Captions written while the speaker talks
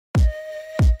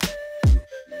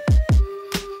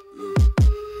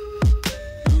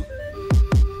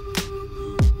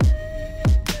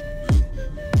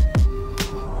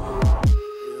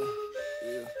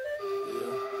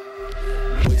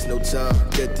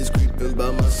this creeping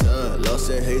by my side. Lost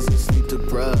in haze and sleep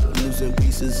deprived, losing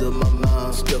pieces of my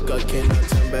mind. Stuck, I cannot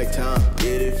turn back time.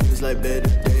 Yeah, it feels like better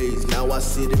days. Now I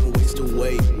sit and waste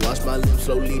away. Watch my limbs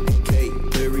slowly decay.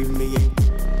 Bury me and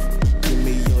give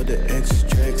me all the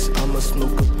extracts. I'ma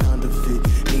smoke a pound of it.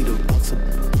 Need a box of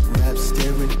rap,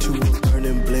 staring to a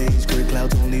burning blaze. Gray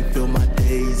clouds only fill my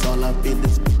days. All I feel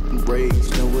is rage.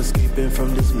 No escaping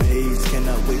from this maze.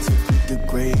 Cannot wait to beat the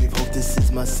grave. Hope this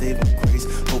is my saving grace.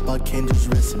 Hope I can just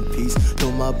rest in peace.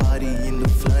 Throw my body in the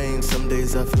flames. Some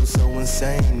days I feel so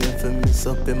insane. Infamous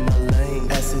up in my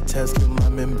lane. Acid test through my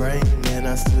membrane, and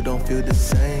I still don't feel the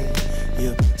same.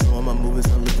 Yeah, so all my movements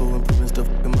I look for improvements. The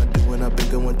fuck am I doing? I've been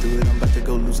going through it. I'm about to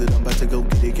go lose it. I'm about to go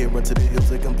get it. Can't run to the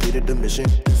hills. I completed the mission.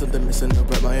 There's something missing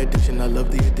about my addiction. I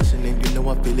love the addition, and you know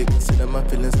I feel it. Consider my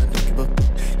feelings. I don't give a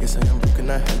fuck. Yes, I am broken.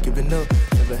 I have given up.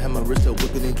 Never had my wrist up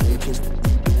whipping and drinking.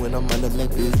 When I'm minding my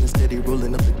business, steady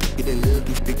rolling up the ticket and they'll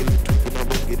be speaking the truth, and I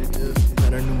won't get it done.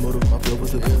 Got a new motive. My flow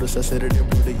was the coldest. I said it in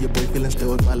word. Your boy feeling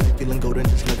still. My life feeling golden,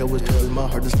 just like I was told. My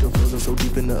heart is still frozen, so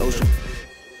deep in the ocean.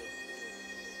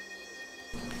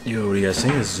 Yo, what do you guys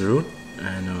think? This is Rude,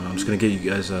 and I'm just gonna give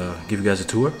you guys a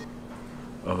tour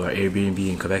of our Airbnb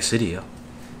in Quebec City. Yeah,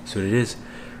 that's what it is,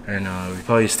 and we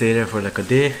probably stay there for like a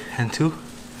day and two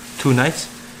nights.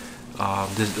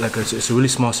 It's a really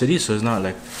small city, so it's not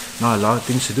a lot of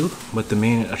things to do. But the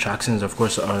main attractions, of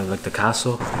course, are like the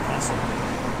castle.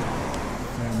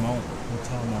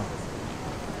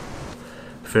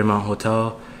 Fairmount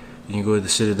Hotel. You can go to the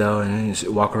Citadel and then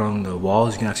you walk around the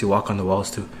walls. You can actually walk on the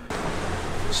walls too.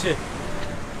 Shit,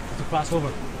 to cross over.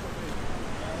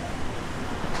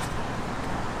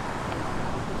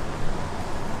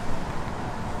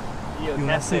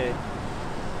 Cafe.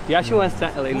 You actually want to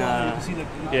stand like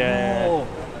yeah. Oh,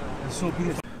 that's so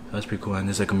beautiful. That's pretty cool, and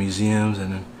there's like museums,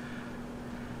 and then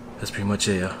that's pretty much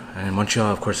it, yeah. And in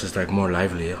Montreal, of course, it's like more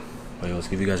lively, yeah. But let's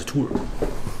give you guys a tour.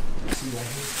 See right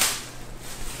here.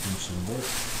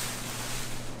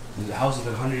 The house is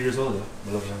like 100 years old, yeah.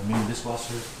 But look, maybe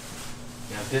dishwasher.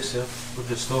 You have this, yeah, with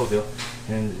the stove, yeah.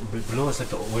 And below it's like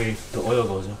the way the oil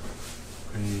goes, yeah.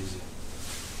 Crazy.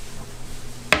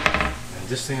 And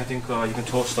this thing, I think you can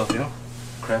toast stuff, you know,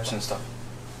 crepes and stuff.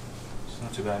 It's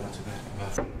not too bad, not too bad.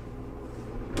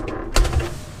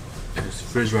 There's the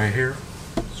fridge right here.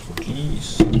 It's for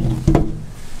keys. Put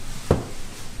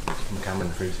the camera in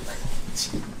the fridge.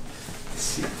 See.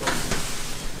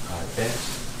 Bed.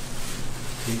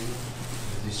 TV.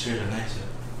 These chairs are nice, yeah.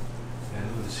 Yeah,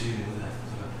 look at the ceiling, look at that.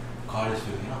 Cottage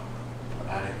feel, you know,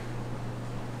 attic,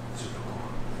 super cool.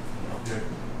 And up here,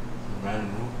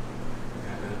 random room,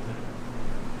 yeah, right up there.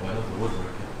 Oh, I love the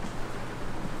woodwork, yeah.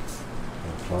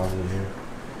 And a closet here.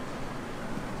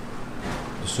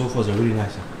 The sofas are really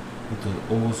nice, yeah. With the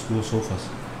old school sofas,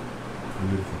 they're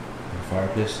beautiful. And the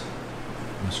fireplace,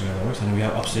 I'll show you how that works. And then we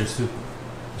have upstairs too.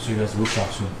 I'll show you guys the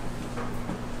rooftop soon.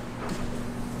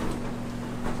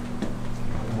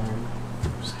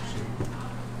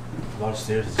 A lot of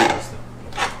stairs and stuff.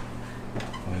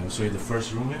 I'll show you the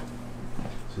first room here.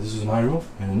 So this is my room,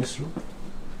 and in this room,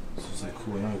 so it's like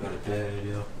cool, you know, we got a bed,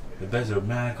 you know. The beds are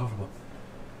mad comfortable.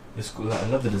 It's cool. I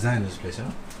love the design of this place, you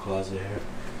know. Closet here.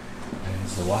 And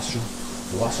it's the washroom.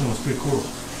 The washroom was pretty cool,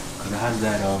 because it has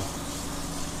that, I'll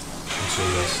show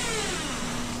you guys.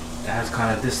 It has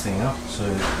kind of this thing, you know. So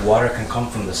water can come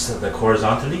from the like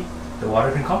horizontally, the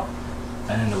water can come.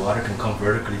 And then the water can come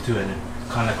vertically too, and then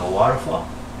kind of like a waterfall.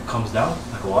 It comes down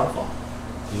like a waterfall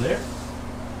from there,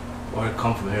 or it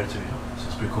comes from here too, you know? So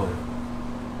it's pretty cool.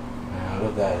 And I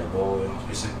love that bowl, you know, it's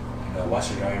pretty sick. You got a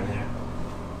washer dryer in there.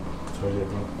 It's right there,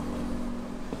 bro.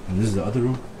 And this is the other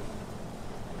room.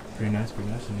 Pretty nice, and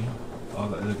you know, all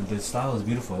the style is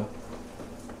beautiful, yeah?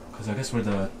 Cause I guess we're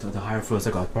the higher floor. It's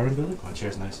like an apartment building. My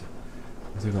chair's nice.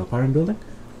 It's like an apartment building,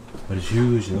 but it's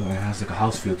huge, you know, and it has like a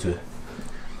house feel to it.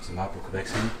 It's a map of Quebec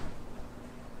City.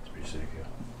 It's pretty sick, yeah.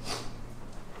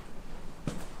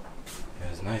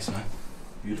 It's nice, man.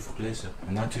 Beautiful place, yeah.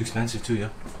 And not too expensive too, yeah.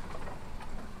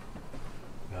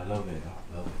 Yeah, I love it,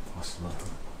 yeah. Love it. Must love it.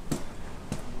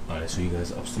 Alright, so you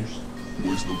guys upstairs.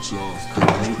 Waste no time,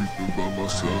 creeping by my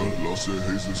side. Lost in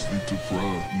haze and sleep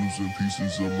deprived, losing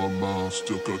pieces of my mind.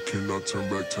 Stuck, I cannot turn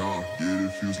back time. Yeah,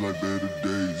 it feels like better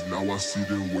days. Now I sit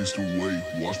and waste away.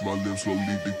 Watch my limbs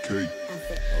slowly decay.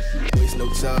 Waste no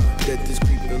time, got this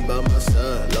creeping by my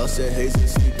side. Lost in haze and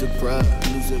sleep deprived,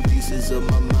 losing pieces of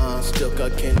my mind. Stuck, I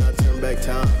cannot turn back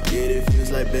time. Yeah, it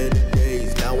feels like better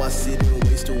days. Now I sit and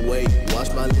waste away.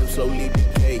 Watch my limbs slowly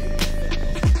decay.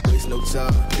 Waste no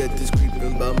time, got this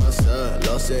creeping by my side.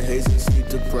 Lost in haze and sleep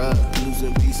deprived,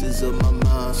 losing pieces of my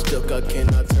mind. Stuck, I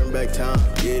cannot turn back time.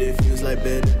 Yeah, it feels like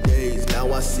better days. Now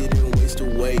Now I sit and waste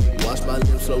away. Watch my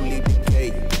limbs slowly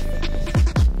decay.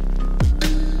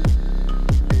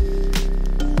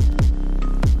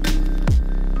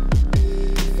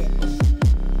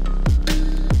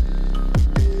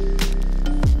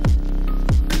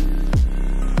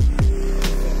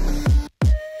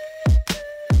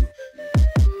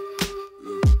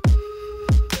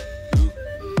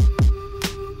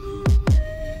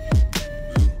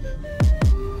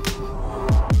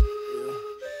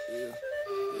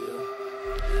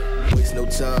 No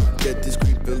time, get this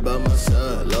creeping by my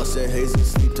side. Lost in haze and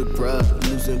sleep deprived.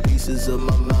 Losing pieces of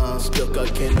my mind. Stuck, I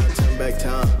cannot turn back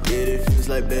time. Yet it feels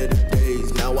like better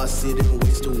days. Now I sit and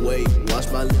waste away.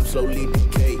 Watch my limbs slowly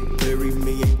decay. Bury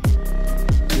me and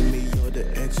give me all the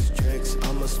extracts.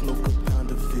 I'ma smoke a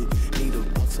pound of it. Need a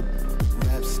box of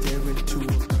rap. Staring to a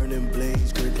burning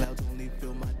blaze. Gray clouds only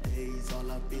fill my days.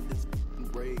 All I feel is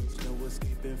rage. No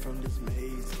escaping from this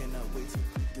maze. Cannot wait to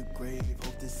quit the grave.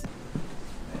 Hope this.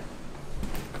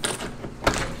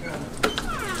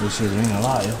 This shit's raining a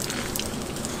lot, yo. It's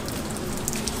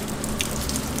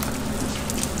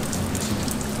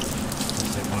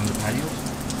like one of the patios.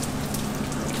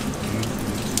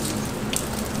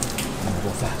 I'm gonna go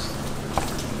fast. I'm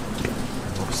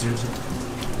gonna go upstairs.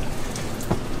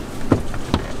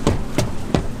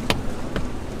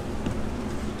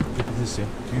 Look at this, yo.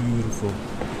 Beautiful.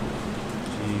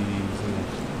 Jeez.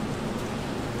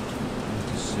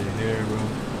 Just sit here, bro.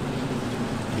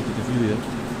 Look at the view, yo.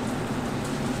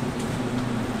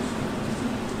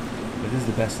 This is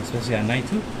the best, especially at night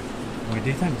too. Or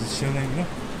daytime, just chilling, you know,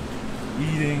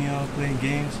 eating, you know, playing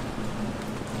games.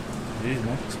 It is,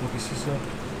 man. Smoking shisha.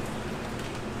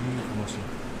 Beautiful, muscle.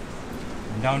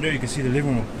 And down there, you can see the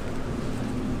living room.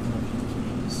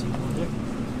 See over there?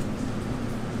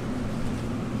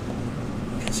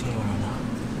 You can see it right now.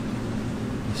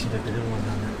 You see like the living room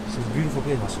down there. It's a beautiful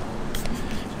place, muscle.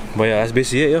 But yeah, that's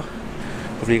basically it, yo.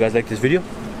 Hopefully you guys like this video.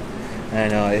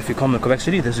 And if you come to Quebec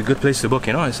City, there's a good place to book,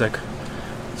 you know. It's like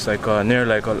near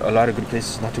like a lot of good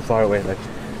places, not too far away. Like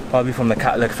probably from the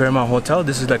like Fairmont Hotel.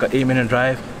 This is like an 8-minute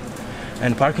drive,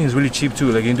 and parking is really cheap too.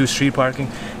 Like you can do street parking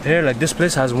here. Like this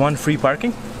place has one free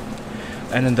parking,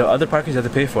 and then the other parking you have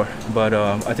to pay for. But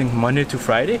I think Monday to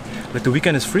Friday, like the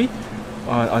weekend is free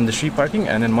on the street parking,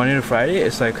 and then Monday to Friday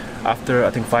it's like after I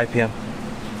think 5 p.m.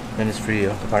 then it's free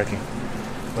the parking.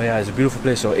 But yeah, it's a beautiful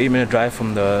place. So 8-minute drive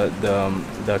from the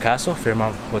castle,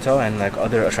 Fairmont Hotel, and like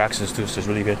other attractions too. So it's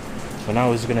really good. So now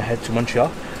we're just gonna head to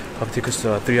Montreal. It'll take us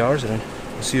 3 hours, and then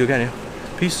we'll see you again. Yeah?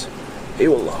 Peace.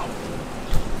 Ewola.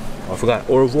 Oh, I forgot.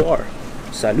 Au revoir.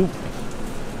 Salut.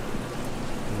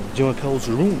 Jim Appel's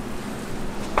room.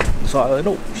 That's all I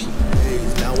know.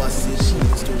 Now I sit, she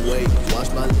needs to wait.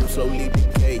 Watch my limbs slowly.